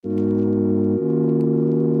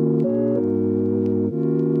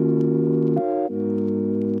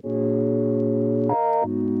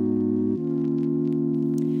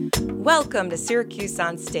Welcome to Syracuse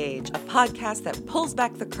on Stage, a podcast that pulls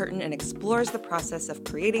back the curtain and explores the process of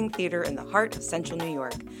creating theater in the heart of Central New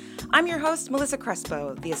York. I'm your host, Melissa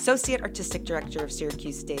Crespo, the Associate Artistic Director of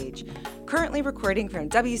Syracuse Stage, currently recording from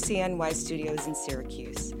WCNY Studios in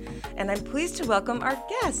Syracuse. And I'm pleased to welcome our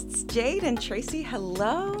guests, Jade and Tracey.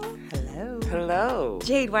 Hello. Hello. Hello.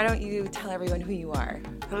 Jade, why don't you tell everyone who you are?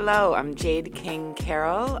 Hello, I'm Jade King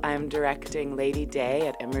Carroll. I'm directing Lady Day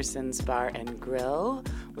at Emerson's Bar and Grill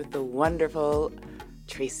with the wonderful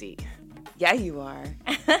Tracey. Yeah, you are.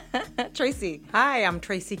 Tracey. Hi, I'm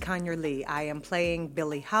Tracey Conyer Lee. I am playing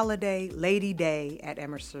Billie Holiday, Lady Day at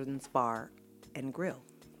Emerson's Bar and Grill.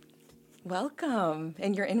 Welcome.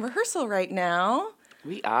 And you're in rehearsal right now.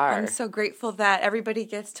 We are. I'm so grateful that everybody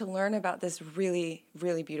gets to learn about this really,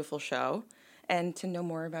 really beautiful show and to know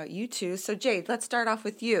more about you two. So, Jade, let's start off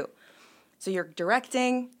with you. So you're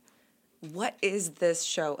directing. What is this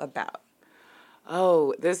show about?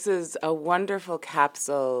 Oh, this is a wonderful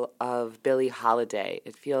capsule of Billie Holiday.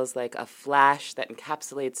 It feels like a flash that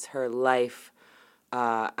encapsulates her life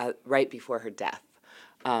right before her death.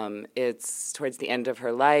 It's towards the end of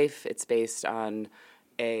her life. It's based on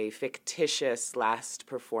a fictitious last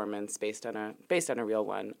performance based on a real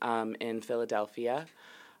one in Philadelphia.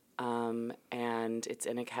 And it's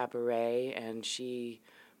in a cabaret, and she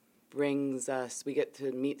brings us, we get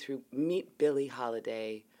to meet Billie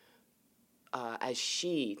Holiday as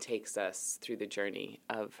she takes us through the journey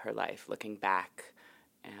of her life, looking back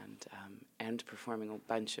and performing a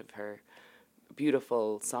bunch of her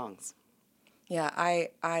beautiful songs. Yeah,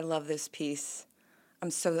 I love this piece.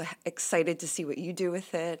 I'm so excited to see what you do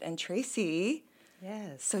with it. And Tracey,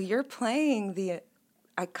 Yes. so you're playing the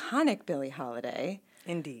iconic Billie Holiday.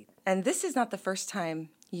 Indeed. And this is not the first time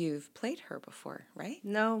you've played her before, right?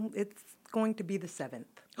 No, it's going to be the 7th.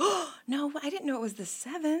 No, I didn't know it was the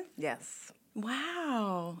 7th. Yes.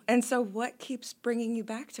 Wow. And so what keeps bringing you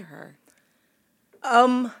back to her?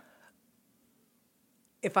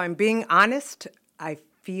 If I'm being honest, I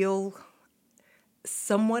feel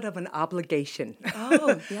somewhat of an obligation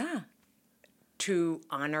Oh, yeah. to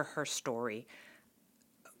honor her story.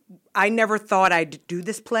 I never thought I'd do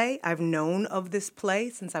this play. I've known of this play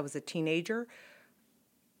since I was a teenager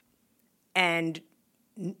and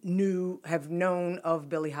have known of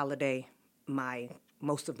Billie Holiday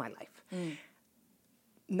most of my life.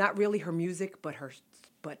 Not really her music, but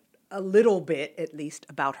a little bit, at least,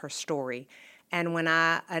 about her story. And when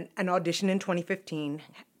an audition in 2015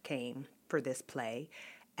 came for this play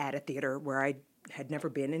at a theater where I had never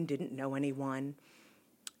been and didn't know anyone,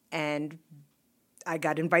 and I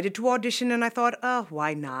got invited to audition, and I thought, oh,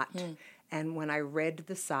 why not? And when I read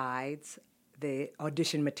the sides, the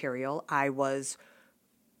audition material, I was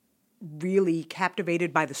really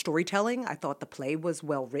captivated by the storytelling. I thought the play was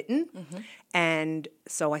well written. And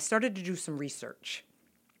so I started to do some research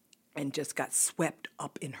and just got swept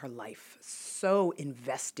up in her life, so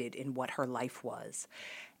invested in what her life was.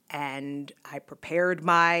 And I prepared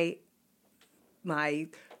my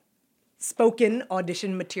spoken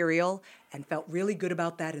audition material and felt really good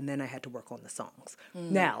about that, and then I had to work on the songs.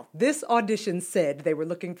 Now, this audition said they were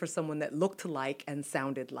looking for someone that looked like and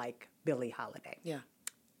sounded like Billie Holiday. Yeah.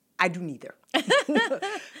 I do neither.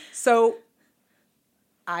 So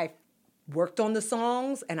I worked on the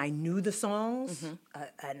songs, and I knew the songs,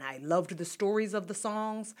 and I loved the stories of the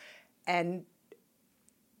songs, and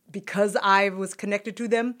because I was connected to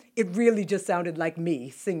them, it really just sounded like me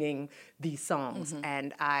singing these songs.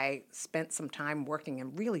 And I spent some time working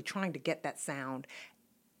and really trying to get that sound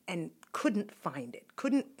and couldn't find it.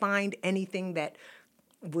 Couldn't find anything that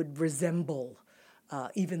would resemble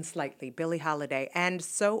even slightly Billie Holiday. And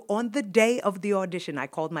so on the day of the audition, I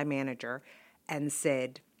called my manager and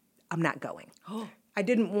said, I'm not going. I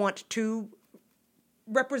didn't want to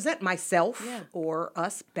represent myself or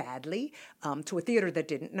us badly to a theater that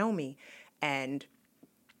didn't know me. And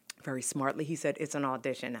very smartly, he said, it's an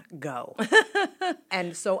audition, go.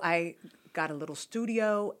 And so I got a little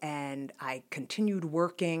studio, and I continued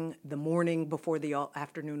working the morning before the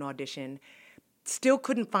afternoon audition. Still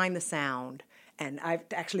couldn't find the sound. And I've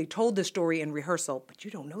actually told this story in rehearsal, but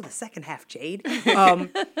you don't know the second half, Jade.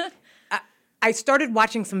 I started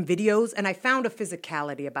watching some videos, and I found a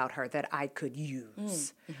physicality about her that I could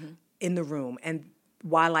use in the room and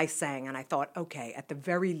while I sang. And I thought, okay, at the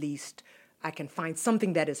very least, I can find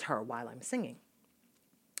something that is her while I'm singing.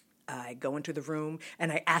 I go into the room,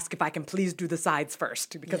 and I ask if I can please do the sides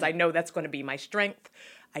first, because I know that's going to be my strength.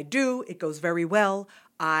 I do. It goes very well.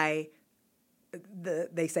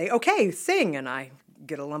 They say, okay, sing, and I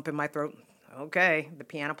get a lump in my throat. Okay, the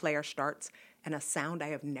piano player starts, and a sound I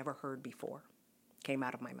have never heard before came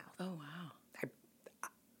out of my mouth. Oh, wow.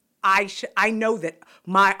 I know that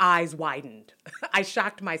my eyes widened. I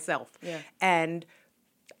shocked myself. Yeah. And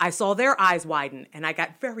I saw their eyes widen, and I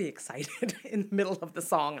got very excited in the middle of the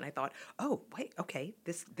song, and I thought, oh, wait, okay,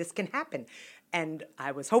 this can happen. And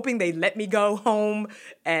I was hoping they'd let me go home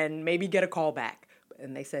and maybe get a call back.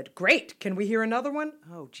 And they said, great, can we hear another one?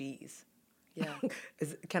 Oh, geez. Yeah.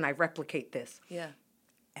 Can I replicate this? Yeah.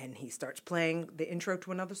 And he starts playing the intro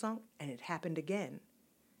to another song, and it happened again.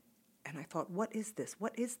 And I thought, what is this?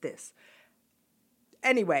 What is this?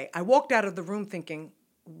 Anyway, I walked out of the room thinking,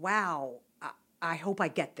 wow, I hope I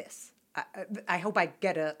get this. I hope I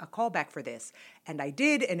get a call back for this. And I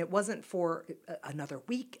did, and it wasn't for another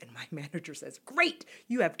week. And my manager says, great,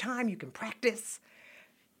 you have time, you can practice.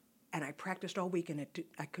 And I practiced all week, and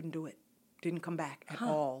I couldn't do it. Didn't come back at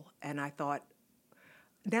all. And I thought,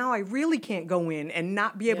 now I really can't go in and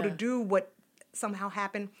not be able to do what somehow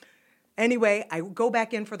happened. Anyway, I go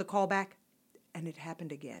back in for the callback, and it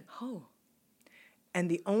happened again. Oh. And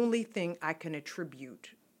the only thing I can attribute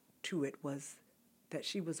to it was that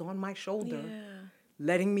she was on my shoulder,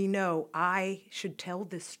 letting me know I should tell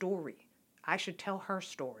this story. I should tell her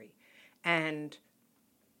story. And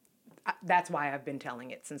that's why I've been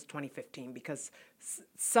telling it since 2015, because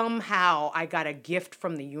somehow I got a gift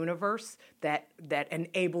from the universe that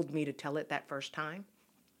enabled me to tell it that first time.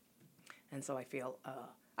 And so I feel,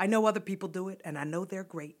 I know other people do it, and I know they're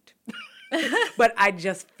great. But I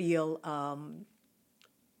just feel a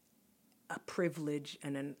privilege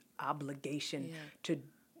and an obligation to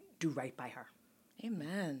do right by her.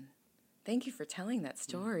 Amen. Thank you for telling that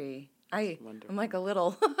story. I'm like a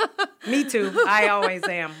little... Me too. I always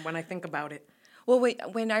am when I think about it. Well, wait,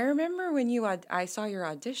 when I remember when I saw your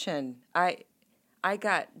audition, I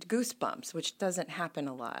got goosebumps, which doesn't happen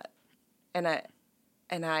a lot. And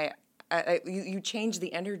you changed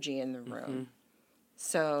the energy in the room. Mm-hmm.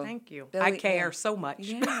 So thank you. Billie, I care so much.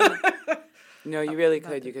 Yeah. No, you really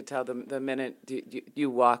could. You could tell the minute you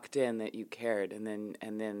walked in that you cared, and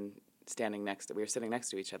then standing we were sitting next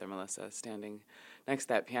to each other, Melissa, standing next to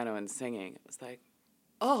that piano and singing. It was like,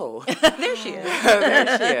 oh, there she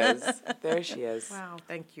is. There she is. Wow,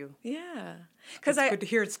 thank you. Yeah, because it's good to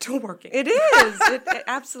hear it's still working. It is. It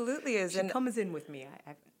absolutely is. She comes in with me.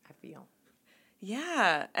 I feel.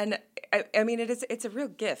 Yeah, and I mean it's a real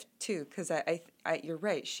gift too, because I you're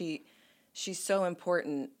right. She's so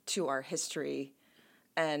important to our history,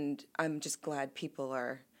 and I'm just glad people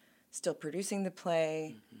are still producing the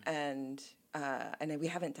play, and we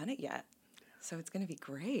haven't done it yet, so it's going to be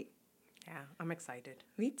great. Yeah, I'm excited.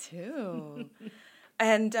 Me too.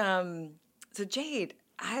 And so Jade,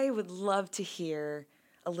 I would love to hear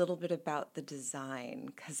a little bit about the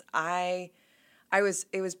design, because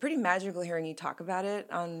it was pretty magical hearing you talk about it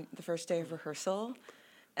on the first day of rehearsal,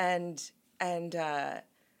 and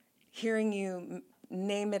hearing you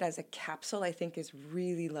name it as a capsule, I think, is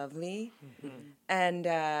really lovely. Mm-hmm. And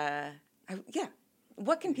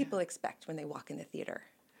what can people expect when they walk in the theater?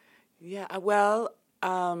 Yeah, well,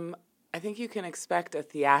 I think you can expect a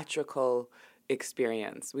theatrical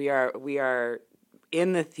experience. We are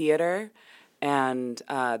in the theater, and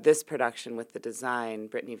this production with the design,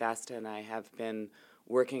 Brittany Vasta and I have been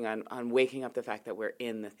working on waking up the fact that we're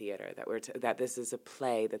in the theater, that this is a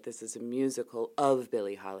play, that this is a musical of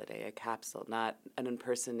Billie Holiday, a capsule, not an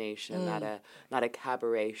impersonation, not a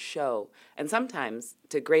cabaret show. And sometimes,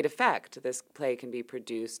 to great effect, this play can be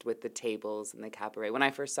produced with the tables and the cabaret. When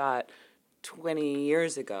I first saw it 20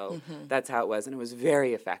 years ago, that's how it was, and it was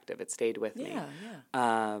very effective. It stayed with me.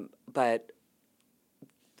 Yeah. But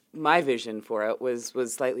my vision for it was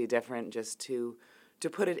slightly different, just to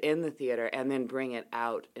put it in the theater and then bring it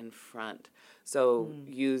out in front. So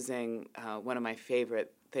using one of my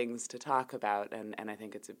favorite things to talk about, and I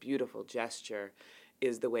think it's a beautiful gesture,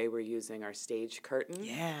 is the way we're using our stage curtain.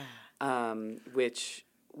 Yeah.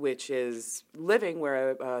 Which is living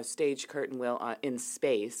where a stage curtain will in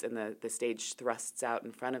space, and the stage thrusts out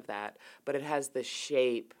in front of that, but it has the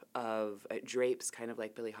shape of, it drapes kind of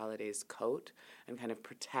like Billie Holiday's coat and kind of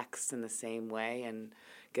protects in the same way and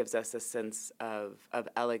gives us a sense of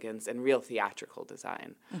elegance and real theatrical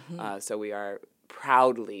design. So we are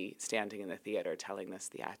proudly standing in the theater telling this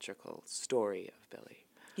theatrical story of Billie.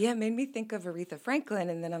 Yeah, it made me think of Aretha Franklin,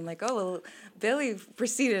 and then I'm like, oh, well, Billie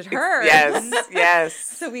preceded her. Yes.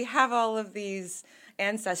 So we have all of these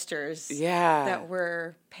ancestors that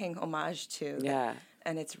we're paying homage to. Yeah.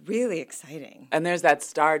 And it's really exciting. And there's that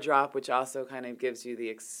star drop, which also kind of gives you the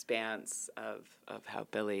expanse of how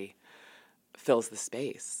Billie fills the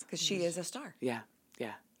space. Because she is a star. Yeah.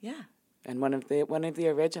 And one of the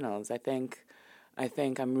originals. I think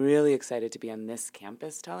I'm really excited to be on this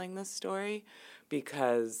campus telling this story,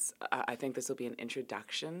 because I think this will be an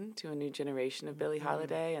introduction to a new generation of Billie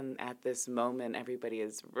Holiday, and at this moment, everybody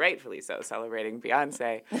is rightfully so celebrating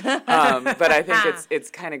Beyonce. But I think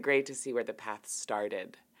it's kind of great to see where the path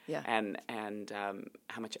started, and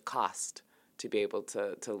how much it cost to be able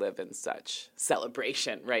to live in such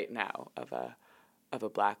celebration right now of a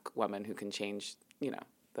Black woman who can change,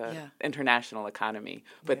 the international economy.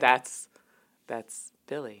 But that's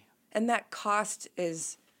Billie. And that cost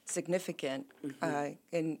is significant.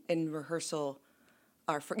 In rehearsal,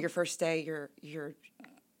 your first day, your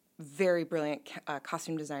very brilliant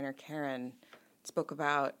costume designer Karen spoke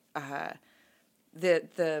about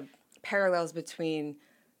the parallels between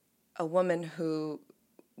a woman who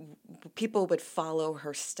people would follow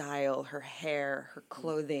her style, her hair, her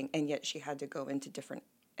clothing, and yet she had to go into different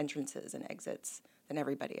entrances and exits than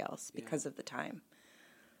everybody else because of the time.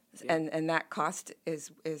 And that cost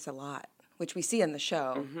is a lot, which we see in the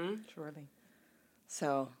show. Surely.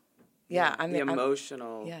 So, I'm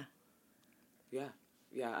emotional.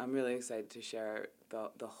 I'm really excited to share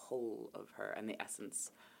the whole of her and the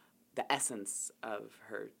essence of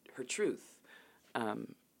her truth.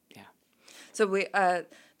 So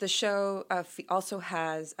the show also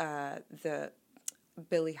has the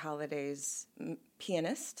Billie Holiday's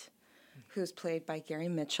pianist, who's played by Gary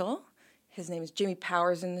Mitchell. His name is Jimmy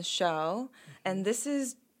Powers in the show, and this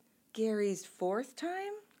is Gary's 4th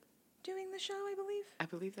time doing the show, I believe. I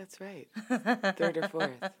believe that's right. 3rd or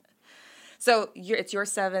 4th. So it's your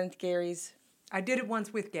 7th, Gary's. I did it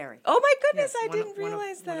once with Gary. Oh my goodness, Yes, I didn't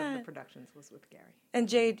realize that. One of the productions was with Gary. And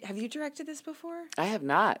Jade, have you directed this before? I have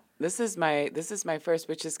not. This is my first,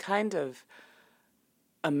 which is kind of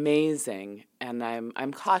amazing, and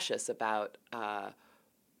I'm cautious about.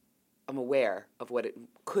 I'm aware of what it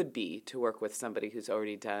could be to work with somebody who's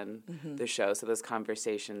already done the show. So those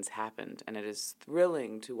conversations happened, and it is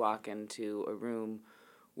thrilling to walk into a room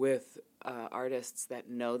with artists that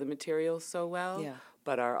know the material so well,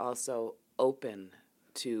 but are also open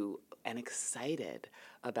to and excited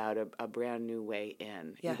about a brand new way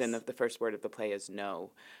in. Yes. Even if the first word of the play is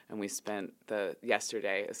no. And we spent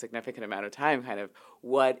yesterday a significant amount of time kind of,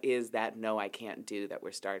 what is that no I can't do that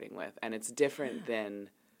we're starting with? And it's different than...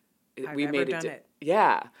 I've never done it.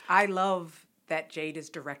 Yeah. I love that Jade is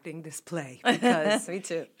directing this play because Me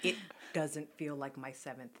too. It doesn't feel like my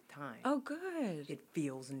 7th time. Oh, good. It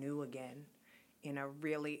feels new again in a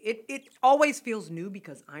really... It always feels new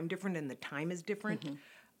because I'm different and the time is different.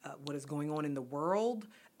 What is going on in the world,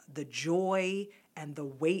 the joy and the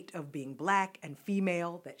weight of being Black and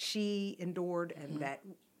female that she endured and that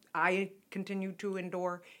I continue to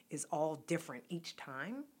endure is all different each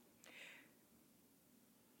time.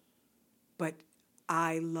 But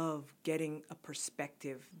I love getting a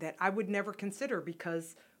perspective that I would never consider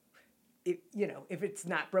because, if it's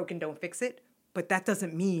not broken, don't fix it. But that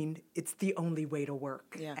doesn't mean it's the only way to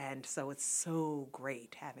work. Yeah. And so it's so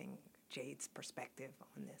great having Jade's perspective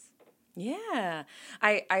on this. Yeah.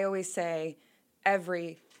 I always say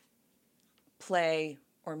every play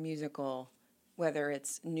or musical, whether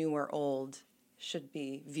it's new or old, should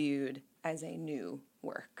be viewed as a new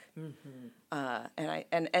work.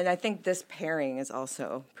 And I think this pairing is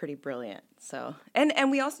also pretty brilliant. So and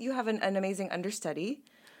you have an amazing understudy.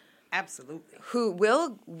 Absolutely. Who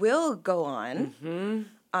will go on.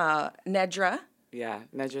 Nedra. Yeah,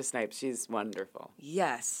 Nedra Snipes, she's wonderful.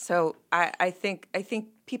 Yes. So I think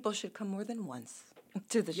people should come more than once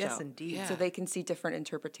to the show. Yes, indeed. Yeah. So they can see different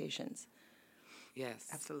interpretations. Yes.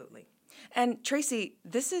 Absolutely. And Tracey,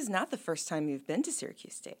 this is not the first time you've been to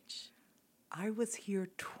Syracuse Stage. I was here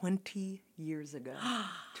 20 years ago,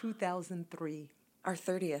 2003. Our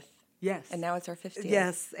 30th. Yes. And now it's our 50th.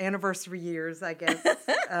 Yes, anniversary years, I guess.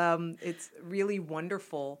 It's really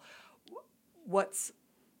wonderful. What's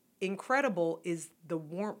incredible is the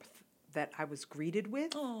warmth that I was greeted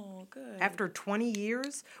with. Oh, good. After 20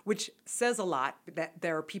 years, which says a lot that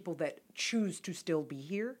there are people that choose to still be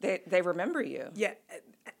here. They remember you. Yeah,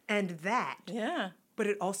 and that. Yeah. But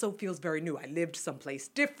it also feels very new. I lived someplace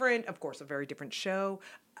different, of course, a very different show.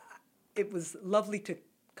 It was lovely to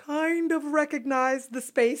kind of recognize the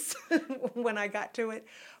space when I got to it.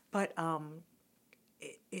 But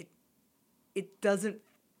it doesn't,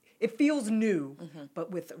 it feels new, but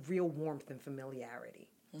with real warmth and familiarity,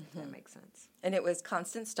 if that makes sense. And it was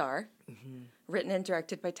Constant Star, written and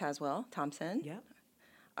directed by Tazwell Thompson. Yep.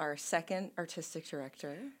 Our second artistic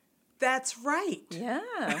director. That's right. Yeah.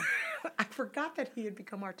 I forgot that he had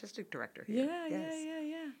become artistic director here.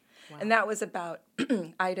 Yeah. Wow. And that was about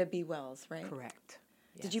Ida B. Wells, right? Correct.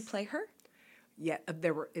 Did you play her? Yeah,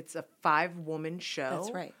 it's a 5-woman show.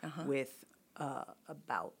 That's right. With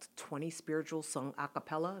about 20 spirituals sung a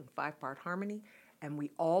cappella and 5-part harmony. and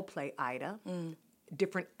we all play Ida,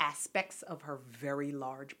 different aspects of her very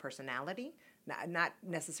large personality, not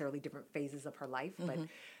necessarily different phases of her life, but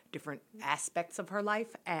different aspects of her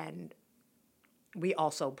life. And we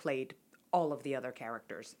also played all of the other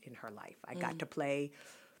characters in her life. I got to play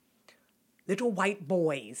little white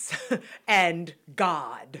boys and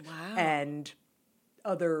God and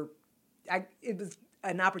other. It was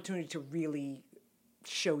an opportunity to really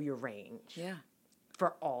show your range. Yeah.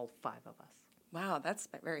 For all 5 of us. Wow, that's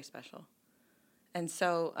very special. And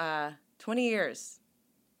so, 20 years.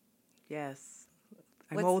 Yes.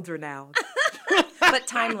 I'm older now. But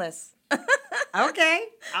timeless. Okay,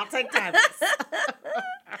 I'll take timeless.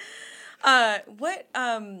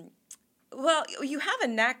 Well, you have a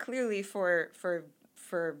knack clearly for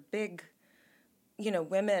big,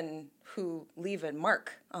 women who leave a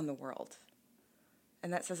mark on the world.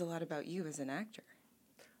 And that says a lot about you as an actor.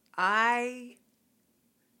 I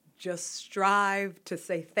just strive to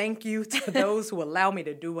say thank you to those who allow me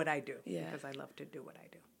to do what I do. Yeah. Because I love to do what I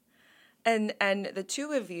do. And the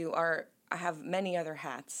two of you have many other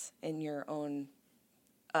hats in your own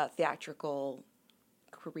theatrical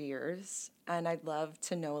careers, and I'd love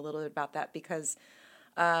to know a little bit about that because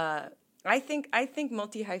I think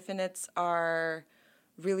multi-hyphenates are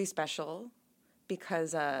really special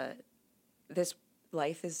because this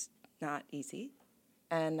life is not easy,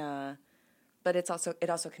 and but it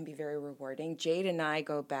also can be very rewarding. Jade and I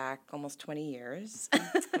go back almost 20 years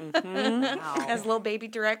as little baby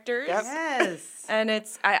directors. Yep. Yes. And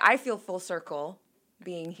I feel full circle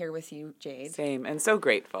being here with you, Jade. Same, and so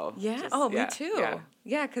grateful. Yeah. Me too.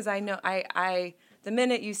 Yeah, because I know I the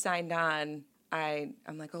minute you signed on, I'm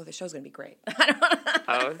like, oh, the show's gonna be great.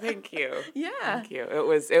 Oh, thank you. Yeah. Thank you. It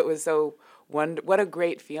was so what a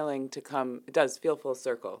great feeling to come. It does feel full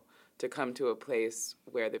circle to come to a place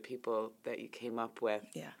where the people that you came up with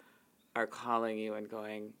are calling you and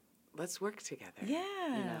going, let's work together.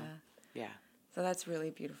 Yeah. Yeah. So that's really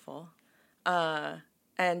beautiful.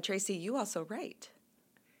 And Tracey, you also write.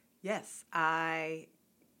 Yes, I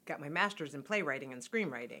got my master's in playwriting and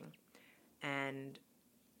screenwriting. And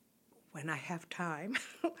when I have time,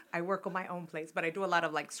 I work on my own plays, but I do a lot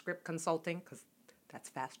of script consulting because that's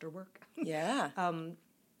faster work. Yeah.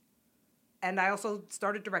 And I also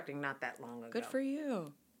started directing not that long ago. Good for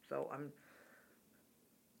you. So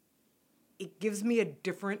it gives me a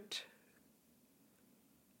different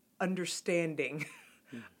understanding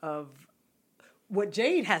of what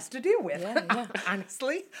Jade has to deal with. Yeah.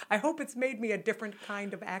 Honestly, I hope it's made me a different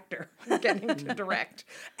kind of actor getting to direct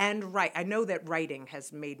and write. I know that writing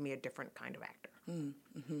has made me a different kind of actor.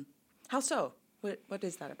 Mm-hmm. How so? What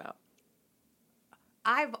is that about?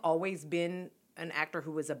 I've always been an actor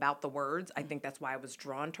who was about the words. I think that's why I was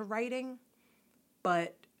drawn to writing.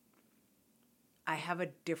 But I'd have a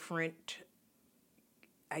different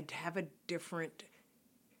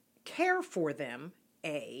care for them,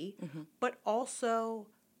 but also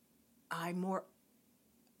I'm more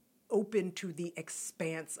open to the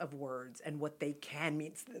expanse of words and what they can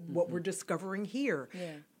mean, what we're discovering here.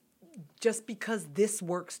 Yeah. Just because this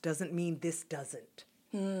works doesn't mean this doesn't,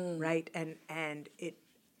 right? And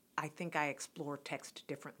I think I explore text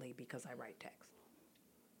differently because I write text.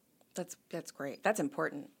 That's great. That's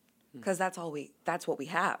important because that's what we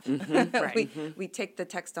have. Right. We take the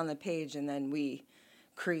text on the page and then we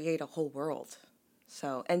create a whole world.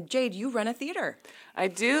 So, and Jade, you run a theater. I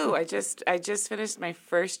do. I just finished my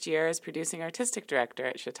first year as producing artistic director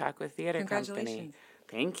at Chautauqua Theater Company. Congratulations.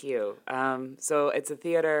 Thank you. So it's a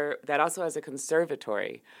theater that also has a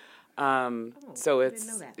conservatory. So it's,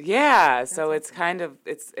 didn't know that. yeah, so it's kind of,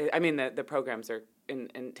 the programs are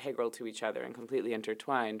integral to each other and completely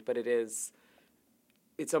intertwined, but it's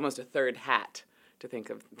almost a third hat to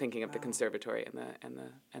thinking of the conservatory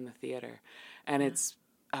and the theater. And it's,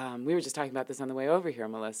 we were just talking about this on the way over here,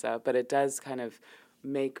 Melissa, but it does kind of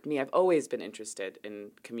make me, I've always been interested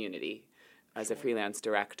in community as a freelance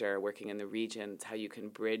director working in the regions, how you can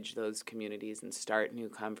bridge those communities and start new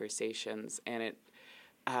conversations. And it,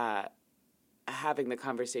 having the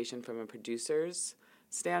conversation from a producer's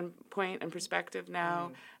standpoint and perspective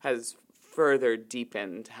now has further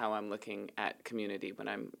deepened how I'm looking at community when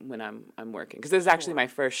I'm working. Because this is actually my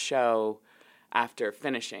first show after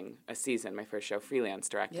finishing a season, my first show freelance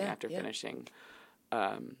directing after finishing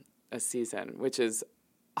a season, which is,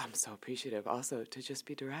 I'm so appreciative also to just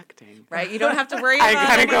be directing. Right? You don't have to worry about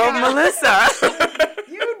I gotta go, Melissa.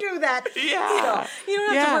 You do that. Yeah. You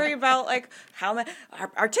don't have to worry about how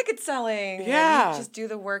our ticket's selling. Yeah. You just do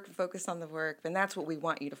the work, focus on the work, and that's what we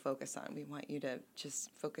want you to focus on. We want you to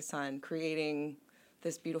just focus on creating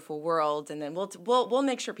this beautiful world, and then we'll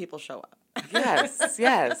make sure people show up.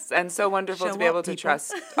 Yes. And so wonderful Show to be able up, to people.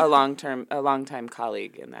 trust a long-time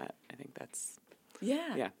colleague in that. I think that's...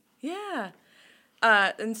 Yeah.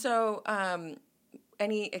 And so,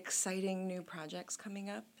 any exciting new projects coming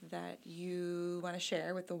up that you want to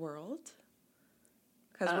share with the world?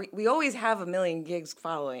 Because we always have a million gigs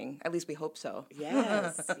following. At least we hope so.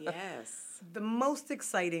 Yes. The most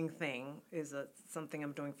exciting thing is something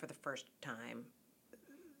I'm doing for the first time.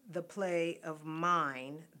 The play of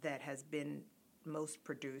mine that has been most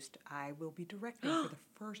produced, I will be directing for the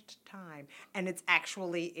first time. And it's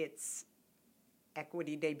equity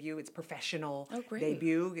debut, it's professional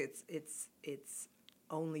debut. It's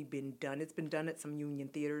only been done. It's been done at some union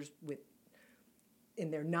theaters in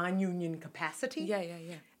their non-union capacity. Yeah.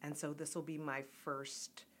 And so this will be my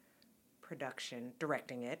first production,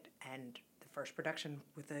 directing it, and the first production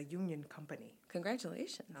with a union company.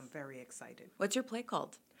 Congratulations. I'm very excited. What's your play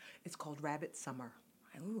called? It's called Rabbit Summer.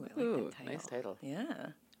 Ooh, I like that title. Nice title. Yeah.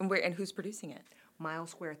 And who's producing it? Mile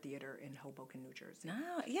Square Theater in Hoboken, New Jersey. No,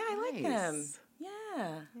 yeah, I like them.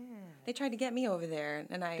 Yeah. They tried to get me over there,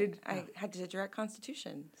 and I had to direct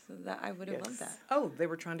Constitution, so that I would have loved that. Oh, they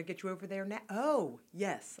were trying to get you over there now? Oh,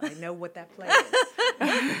 yes, I know what that play is.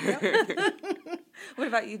 What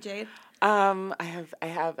about you, Jade? I'm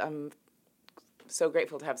so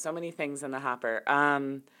grateful to have so many things in the hopper.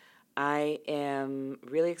 I am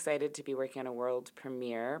really excited to be working on a world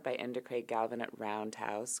premiere by Enda Craig Galvin at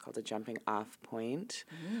Roundhouse called A Jumping Off Point.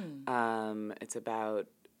 It's about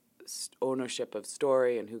ownership of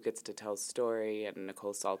story and who gets to tell story, and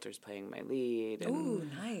Nicole Salter's playing my lead. Ooh,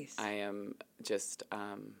 nice. I am just,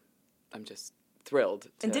 I'm just thrilled.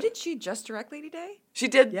 And didn't she just direct Lady Day? She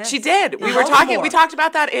did. Yes. She did. We were talking. We talked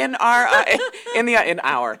about that in our in the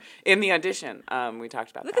audition. We talked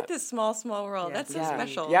about Look that. at this small world. Yes. That's so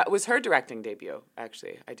special. Yeah, it was her directing debut.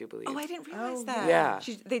 Actually, I do believe. Oh, I didn't realize that. Yeah.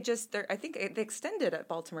 I think they extended at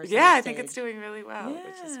Baltimore. Yeah, I think it's doing really well,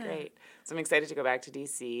 which is Yeah. great. So I'm excited to go back to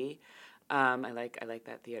DC. I like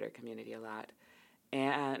that theater community a lot.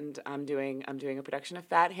 And I'm doing a production of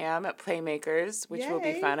Fat Ham at Playmakers, which will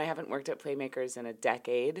be fun. I haven't worked at Playmakers in a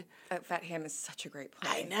decade. Fat Ham is such a great play.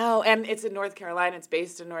 I know, and it's in North Carolina. It's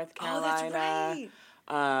based in North Carolina. Oh, that's right.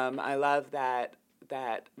 I love that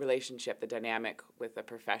relationship, the dynamic with a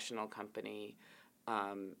professional company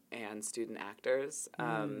and student actors.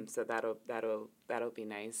 So that'll be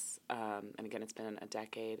nice. And again, it's been a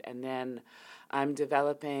decade. And then I'm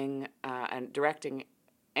developing and directing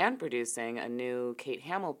and producing a new Kate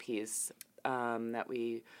Hamill piece that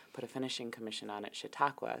we put a finishing commission on at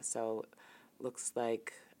Chautauqua. So looks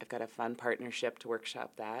like I've got a fun partnership to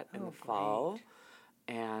workshop that in the fall.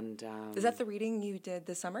 And is that the reading you did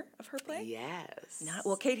this summer of her play? Yes.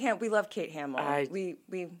 Well, we love Kate Hamill. We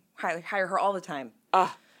hire her all the time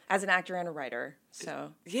as an actor and a writer.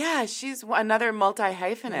 So yeah, she's another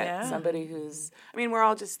multi-hyphenate, Yeah. somebody who's, we're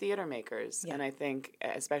all just theater makers. Yeah. And I think,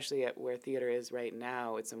 especially at where theater is right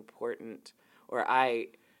now, it's important, or I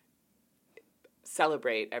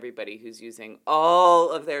celebrate everybody who's using all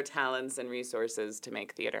of their talents and resources to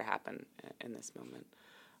make theater happen in this moment.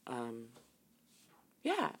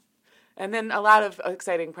 Yeah. And then a lot of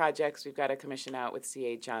exciting projects. We've got a commission out with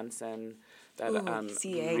C.A. Johnson that I'm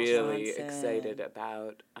really excited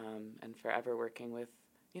about, and forever working with,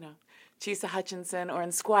 Chisa Hutchinson.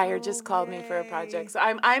 Orrin Squire just called me for a project. So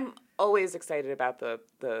I'm always excited about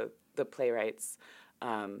the playwrights,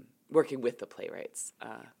 working with the playwrights.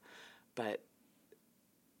 But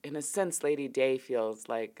in a sense, Lady Day feels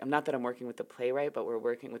like, not that I'm working with the playwright, but we're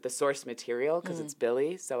working with the source material because it's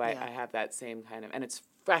Billie. So I have that same kind of, and it's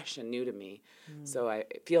fresh and new to me. So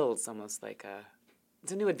it feels almost like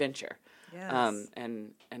it's a new adventure. Yes.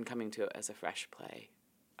 And coming to it as a fresh play.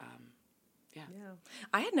 Yeah.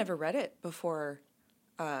 I had never read it before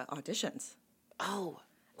auditions. Oh,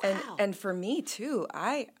 wow. And for me too,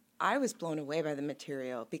 I was blown away by the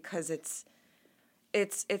material because it's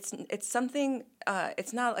something.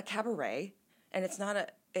 It's not a cabaret, and it's not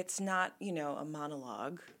a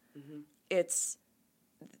monologue. Mm-hmm.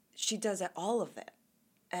 She does all of it.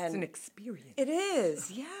 And it's an experience. It is,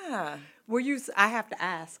 yeah. I have to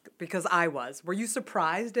ask, because were you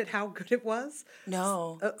surprised at how good it was?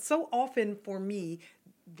 No. So often for me,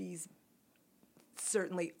 these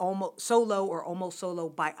certainly almost solo or almost solo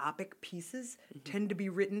biopic pieces tend to be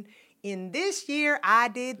written in this year I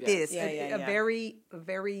did this. A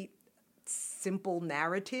very simple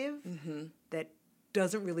narrative that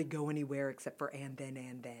doesn't really go anywhere except for and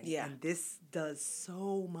then. Yeah. And this does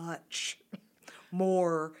so much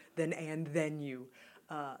more than and then you.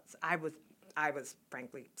 So I was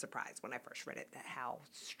frankly surprised when I first read it at how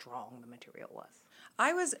strong the material was.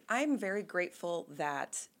 I'm very grateful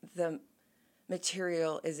that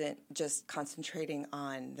material isn't just concentrating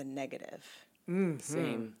on the negative.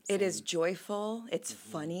 Same. It is joyful. It's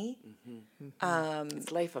funny.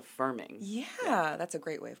 It's life affirming. Yeah, that's a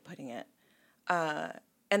great way of putting it.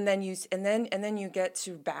 And then you get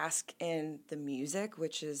to bask in the music,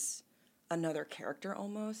 which is another character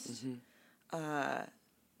almost. I'm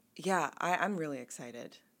really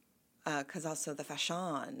excited because also the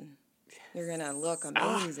fashion. You're gonna look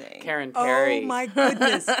amazing. Karen Perry. Oh my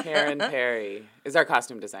goodness. Karen Perry is our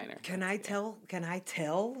costume designer. Can I tell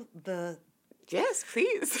the... Yes,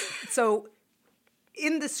 please. So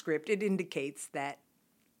in the script, it indicates that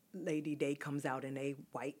Lady Day comes out in a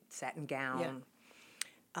white satin gown.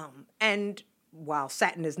 Yeah. And while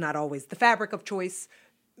satin is not always the fabric of choice,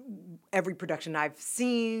 every production I've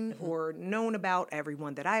seen or known about, every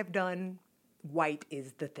one that I've done, white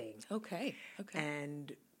is the thing. Okay.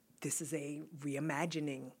 And this is a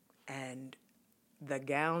reimagining, and the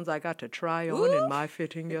gowns I got to try on in my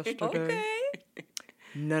fitting yesterday,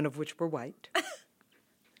 none of which were white.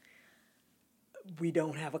 We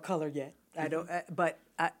don't have a color yet. I don't, but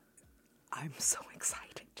I'm so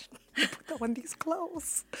excited to put on these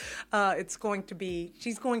clothes. It's going to be,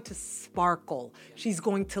 she's going to sparkle. She's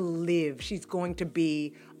going to live. She's going to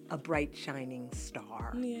be a bright, shining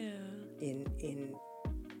star. Yeah.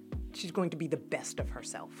 She's going to be the best of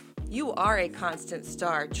herself. You are a constant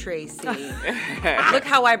star, Tracey. Look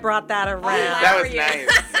how I brought that around. That was nice.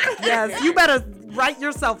 Yes, you better write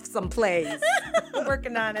yourself some plays.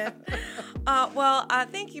 Working on it.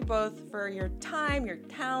 Thank you both for your time, your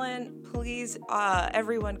talent. Please,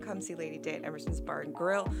 everyone come see Lady Day at Emerson's Bar and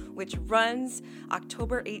Grill, which runs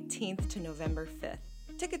October 18th to November 5th.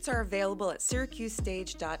 Tickets are available at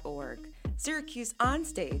SyracuseStage.org. Syracuse On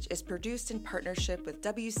Stage is produced in partnership with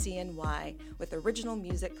WCNY with original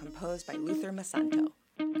music composed by Luther Masanto.